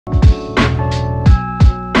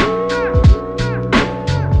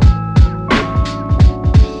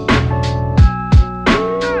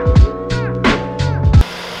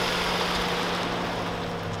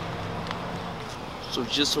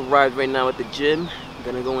just arrived right now at the gym. I'm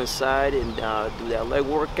gonna go inside and do that leg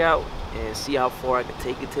workout and see how far I can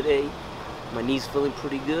take it today. My knee's feeling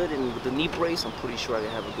pretty good, and with the knee brace, I'm pretty sure I can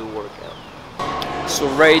have a good workout. So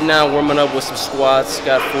right now, warming up with some squats.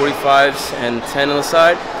 Got 45s and 10 on the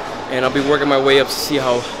side, and I'll be working my way up to see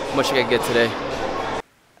how much I can get today.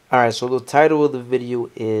 Alright, so the title of the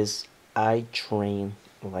video is I Train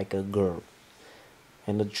Like a Girl.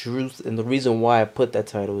 And the truth, and the reason why I put that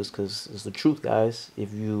title is because it's the truth, guys.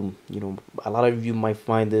 If you know, a lot of you might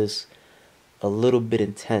find this a little bit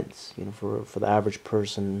intense. You know, for the average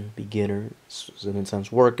person, beginner, it's an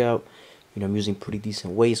intense workout. You know, I'm using pretty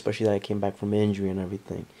decent weight, especially that I came back from injury and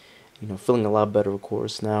everything. You know, feeling a lot better, of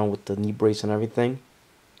course, now with the knee brace and everything.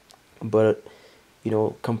 But, you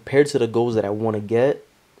know, compared to the goals that I want to get,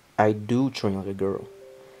 I do train like a girl.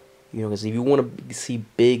 You know, because if you want to see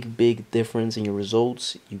big difference in your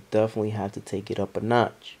results, you definitely have to take it up a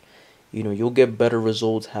notch. You know, you'll get better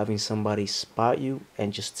results having somebody spot you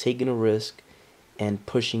and just taking a risk and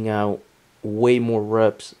pushing out way more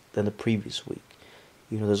reps than the previous week.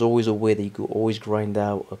 You know, there's always a way that you could always grind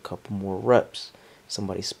out a couple more reps.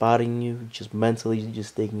 Somebody spotting you, just mentally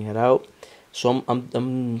just taking it out. So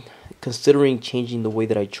I'm considering changing the way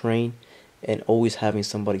that I train and always having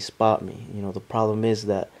somebody spot me. You know, the problem is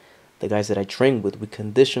that the guys that I train with, we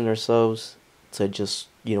condition ourselves to just,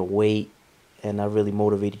 you know, wait and not really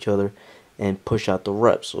motivate each other and push out the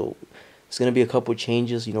reps. So it's going to be a couple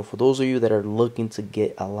changes. You know, for those of you that are looking to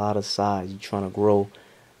get a lot of size, you're trying to grow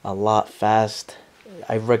a lot fast,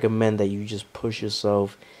 I recommend that you just push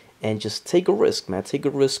yourself and just take a risk, man. Take a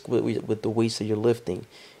risk with the weights that you're lifting.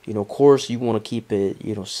 You know, of course, you want to keep it,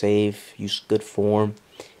 you know, safe, use good form,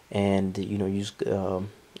 and, you know, use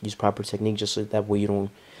proper technique just so that way you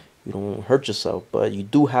don't hurt yourself. But you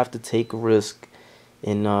do have to take a risk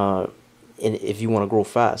in if you want to grow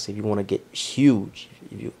fast, if you want to get huge.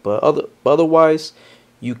 But otherwise,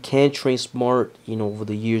 you can train smart. You know, over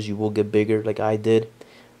the years you will get bigger like I did,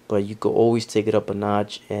 but you could always take it up a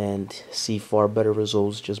notch and see far better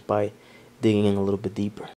results just by digging in a little bit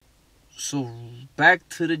deeper. So back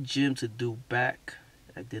to the gym to do back.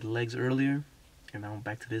 I did legs earlier, and now I'm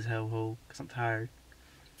back to this hellhole because I'm tired.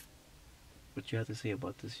 What you have to say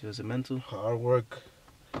about this? Is it mental? Hard work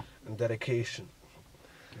and dedication.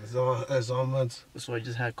 As all meant. So I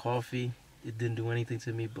just had coffee. It didn't do anything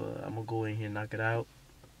to me, but I'm gonna go in here and knock it out.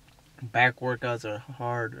 Back workouts are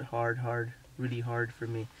hard, really hard for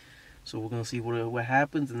me. So we're gonna see what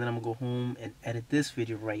happens, and then I'm gonna go home and edit this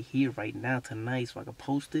video right here, right now, tonight, so I can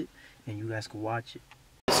post it and you guys can watch it.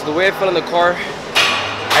 So the way I felt in the car,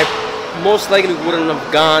 I most likely wouldn't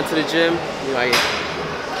have gone to the gym. You know,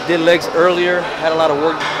 I did legs earlier, had a lot of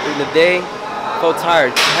work in the day, felt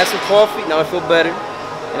tired. Had some coffee, now I feel better,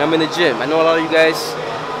 and I'm in the gym. I know a lot of you guys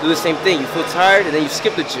do the same thing. You feel tired and then you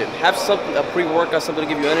skip the gym. Have something, a pre-workout, something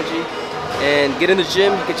to give you energy, and get in the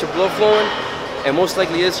gym, get your blood flowing, and most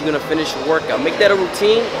likely you're gonna finish your workout. Make that a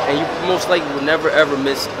routine, and you most likely will never ever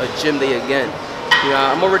miss a gym day again. You know,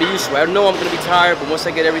 I'm already used to it. I know I'm gonna be tired, but once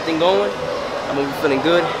I get everything going, I'm gonna be feeling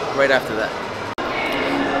good right after that.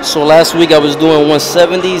 So last week I was doing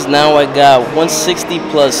 170s. Now I got 160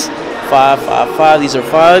 plus 5. These are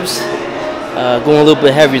 5s. Going a little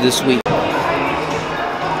bit heavier this week.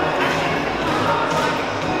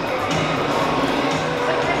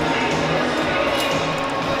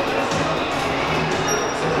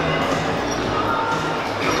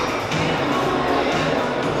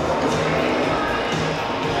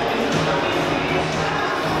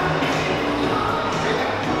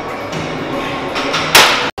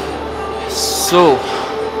 So,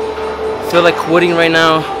 feel like quitting right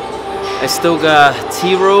now. I still got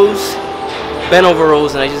T-rows, bent over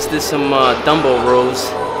rows, and I just did some dumbbell rows,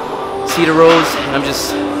 seated rows, and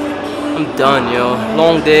I'm done, yo.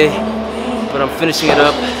 Long day, but I'm finishing it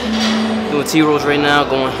up, doing T-rows right now,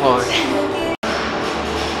 going hard.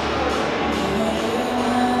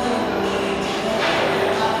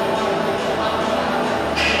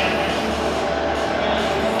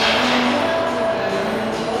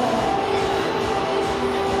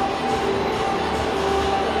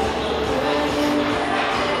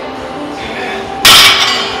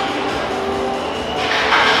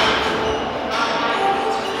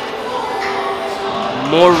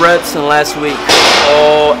 More reps than last week,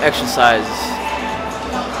 all exercises.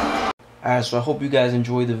 Alright, so I hope you guys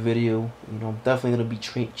enjoyed the video. You know, I'm definitely going to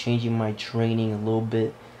be changing my training a little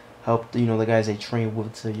bit. Help, you know, the guys I train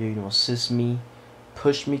with to, you know, assist me,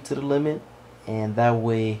 push me to the limit. And that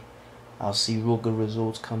way, I'll see real good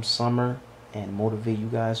results come summer and motivate you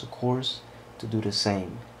guys, of course, to do the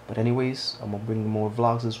same. But anyways, I'm going to bring more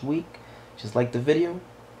vlogs this week. Just like the video,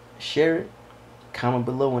 share it, Comment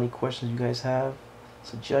below any questions you guys have,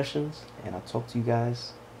 suggestions, and I'll talk to you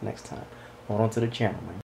guys next time. Hold on to the channel, man.